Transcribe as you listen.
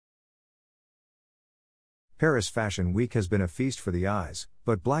Paris Fashion Week has been a feast for the eyes,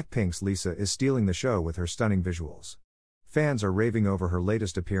 but BLACKPINK's Lisa is stealing the show with her stunning visuals. Fans are raving over her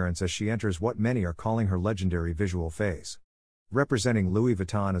latest appearance as she enters what many are calling her legendary visual phase. Representing Louis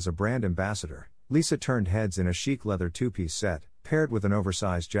Vuitton as a brand ambassador, Lisa turned heads in a chic leather two-piece set, paired with an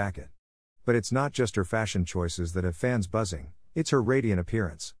oversized jacket. But it's not just her fashion choices that have fans buzzing, it's her radiant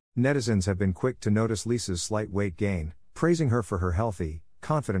appearance. Netizens have been quick to notice Lisa's slight weight gain, praising her for her healthy,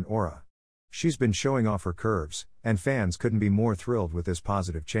 confident aura. She's been showing off her curves, and fans couldn't be more thrilled with this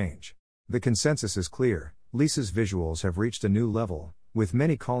positive change. The consensus is clear: Lisa's visuals have reached a new level, with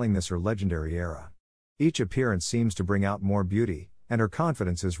many calling this her legendary era. Each appearance seems to bring out more beauty, and her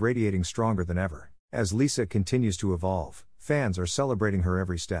confidence is radiating stronger than ever. As Lisa continues to evolve, fans are celebrating her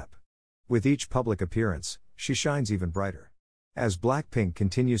every step. With each public appearance, she shines even brighter. As BLACKPINK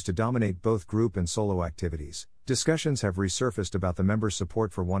continues to dominate both group and solo activities, discussions have resurfaced about the members'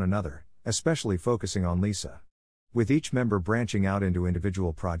 support for one another, especially focusing on Lisa. With each member branching out into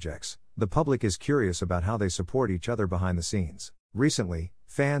individual projects, the public is curious about how they support each other behind the scenes. Recently,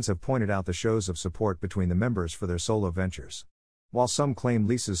 fans have pointed out the shows of support between the members for their solo ventures. While some claim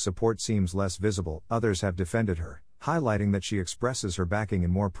Lisa's support seems less visible, others have defended her, highlighting that she expresses her backing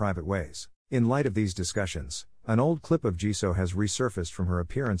in more private ways. In light of these discussions, an old clip of Jisoo has resurfaced from her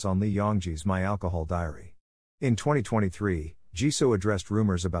appearance on Lee Yongji's My Alcohol Diary. In 2023, Jisoo addressed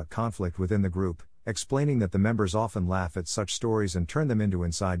rumors about conflict within the group, explaining that the members often laugh at such stories and turn them into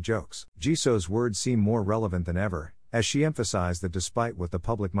inside jokes. Jisoo's words seem more relevant than ever, as she emphasized that despite what the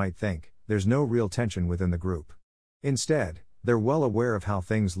public might think, there's no real tension within the group. Instead, they're well aware of how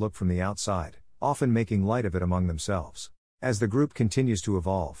things look from the outside, often making light of it among themselves. As the group continues to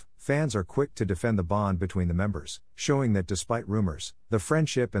evolve, fans are quick to defend the bond between the members, showing that despite rumors, the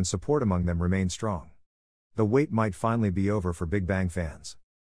friendship and support among them remain strong. The wait might finally be over for Big Bang fans.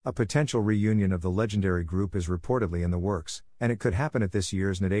 A potential reunion of the legendary group is reportedly in the works, and it could happen at this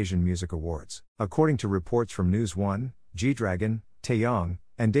year's Netasian Music Awards. According to reports from News One, G-Dragon, Taeyong,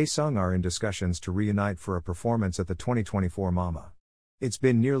 and Daesung are in discussions to reunite for a performance at the 2024 MAMA. It's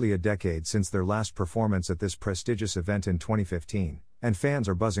been nearly a decade since their last performance at this prestigious event in 2015, and fans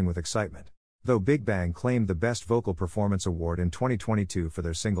are buzzing with excitement. Though Big Bang claimed the Best Vocal Performance Award in 2022 for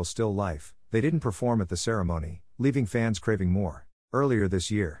their single Still Life, they didn't perform at the ceremony, leaving fans craving more. Earlier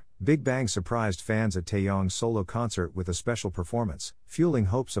this year, Big Bang surprised fans at Taeyong's solo concert with a special performance, fueling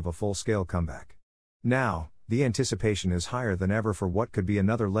hopes of a full-scale comeback. Now, the anticipation is higher than ever for what could be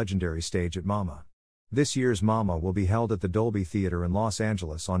another legendary stage at MAMA. This year's MAMA will be held at the Dolby Theater in Los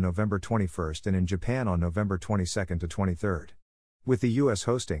Angeles on November 21st and in Japan on November 22nd to 23rd. With the US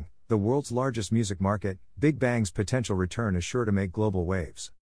hosting, the world's largest music market, Big Bang's potential return is sure to make global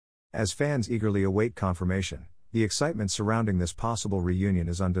waves. As fans eagerly await confirmation, the excitement surrounding this possible reunion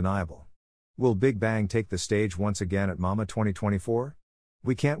is undeniable. Will Big Bang take the stage once again at MAMA 2024?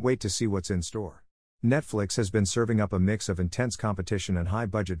 We can't wait to see what's in store. Netflix has been serving up a mix of intense competition and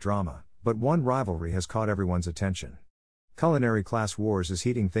high-budget drama, but one rivalry has caught everyone's attention. Culinary Class Wars is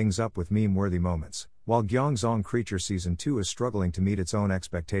heating things up with meme-worthy moments, while Gyeongseong Creature Season 2 is struggling to meet its own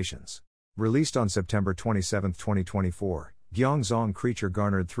expectations. Released on September 27, 2024, Gyeongseong Creature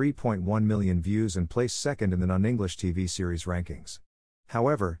garnered 3.1 million views and placed second in the non-English TV series rankings.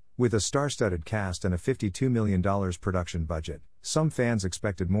 However, with a star-studded cast and a $52 million production budget, some fans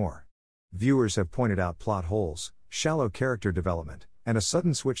expected more. Viewers have pointed out plot holes, shallow character development, and a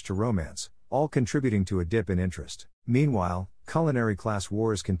sudden switch to romance, all contributing to a dip in interest. Meanwhile, Culinary Class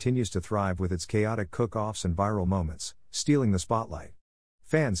Wars continues to thrive with its chaotic cook-offs and viral moments, stealing the spotlight.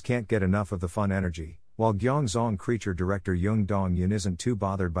 Fans can't get enough of the fun energy, while Gyeongseong Creature director Yoon Dong-yoon isn't too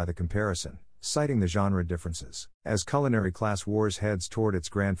bothered by the comparison, citing the genre differences. As Culinary Class Wars heads toward its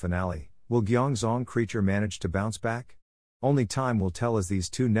grand finale, will Gyeongseong Creature manage to bounce back? Only time will tell as these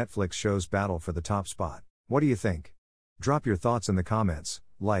two Netflix shows battle for the top spot. What do you think? Drop your thoughts in the comments,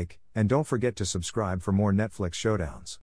 like, and don't forget to subscribe for more Netflix showdowns.